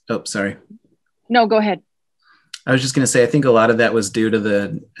was, sorry. No, go ahead. I was just going to say, I think a lot of that was due to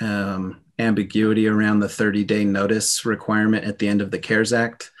the ambiguity around the 30-day notice requirement at the end of the CARES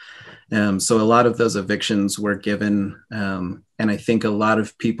Act. So a lot of those evictions were given, and I think a lot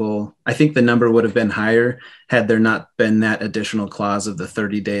of people, I think the number would have been higher had there not been that additional clause of the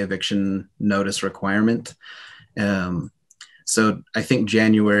 30-day eviction notice requirement. So I think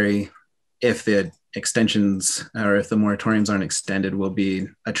January, if the extensions or if the moratoriums aren't extended, will be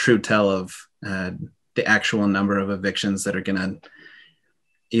a true tell of the actual number of evictions that are going to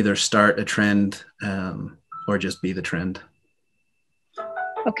either start a trend or just be the trend.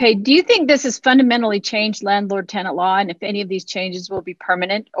 Okay, do you think this has fundamentally changed landlord-tenant law, and if any of these changes will be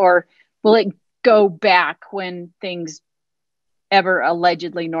permanent, or will it go back when things ever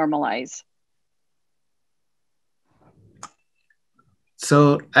allegedly normalize?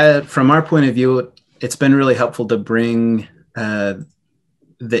 So from our point of view, it's been really helpful to bring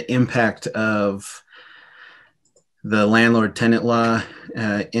the impact of the landlord-tenant law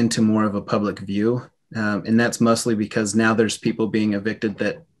into more of a public view. And that's mostly because now there's people being evicted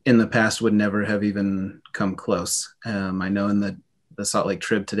that in the past would never have even come close. I know in the Salt Lake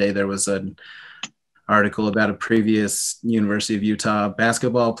Trib today, there was an article about a previous University of Utah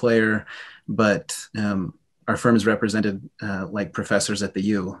basketball player, but our firm has represented like professors at the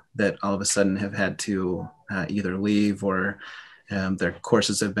U that all of a sudden have had to either leave or their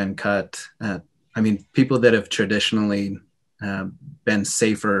courses have been cut. I mean, people that have traditionally been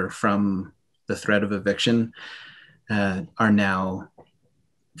safer from the threat of eviction are now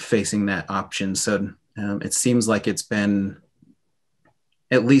facing that option. So it seems like it's been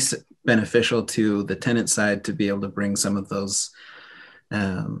at least beneficial to the tenant side to be able to bring some of those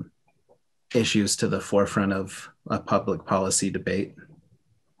issues to the forefront of a public policy debate.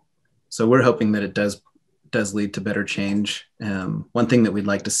 So we're hoping that it does lead to better change. One thing that we'd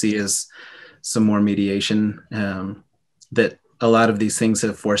like to see is some more mediation that a lot of these things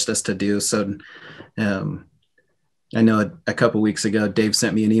have forced us to do. So I know a couple of weeks ago, Dave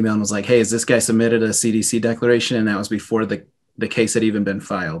sent me an email and was like, hey, has this guy submitted a CDC declaration? And that was before the case had even been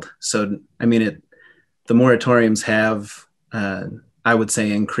filed. So, I mean, the moratoriums have, I would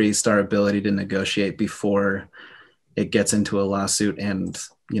say, increased our ability to negotiate before it gets into a lawsuit and,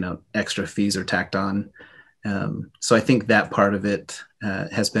 extra fees are tacked on. So I think that part of it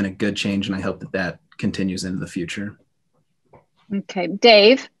has been a good change, and I hope that continues into the future. Okay,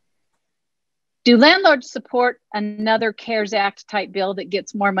 Dave, do landlords support another CARES Act type bill that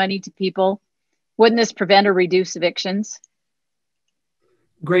gets more money to people? Wouldn't this prevent or reduce evictions?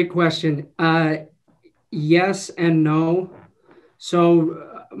 Great question. Yes and no.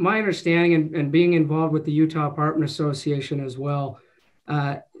 So my understanding and being involved with the Utah Apartment Association as well,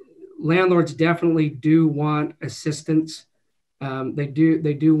 landlords definitely do want assistance. They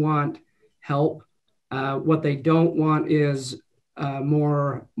do want help. What they don't want is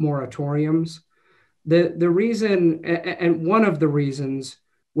more moratoriums. The reason, and one of the reasons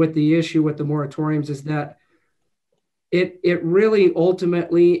with the issue with the moratoriums is that it really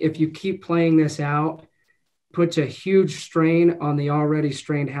ultimately, if you keep playing this out, puts a huge strain on the already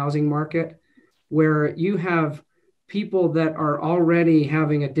strained housing market, where you have people that are already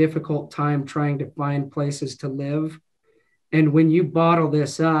having a difficult time trying to find places to live. And when you bottle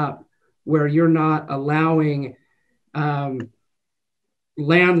this up, where you're not allowing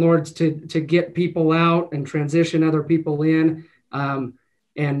landlords to get people out and transition other people in,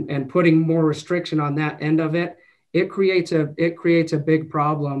 and putting more restriction on that end of it, it creates a big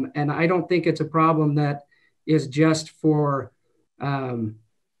problem. And I don't think it's a problem that is just for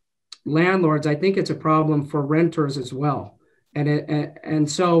landlords. I think it's a problem for renters as well. And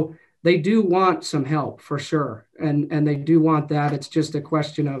so they do want some help for sure. And they do want that. It's just a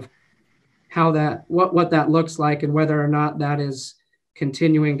question of how that, what that looks like, and whether or not that is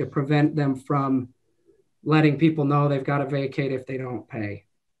continuing to prevent them from letting people know they've got to vacate if they don't pay.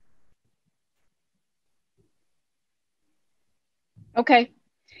 Okay.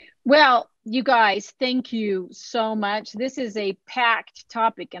 Well, you guys, thank you so much. This is a packed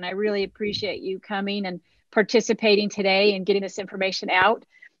topic, and I really appreciate you coming and participating today and getting this information out.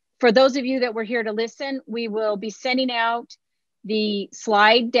 For those of you that were here to listen, we will be sending out the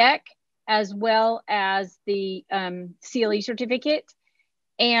slide deck as well as the CLE certificate.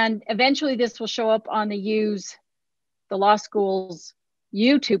 And eventually this will show up on the law school's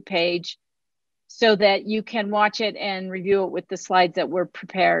YouTube page, so that you can watch it and review it with the slides that were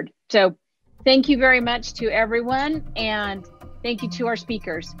prepared. So thank you very much to everyone, and thank you to our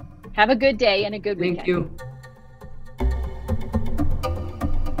speakers. Have a good day and a good weekend. Thank you.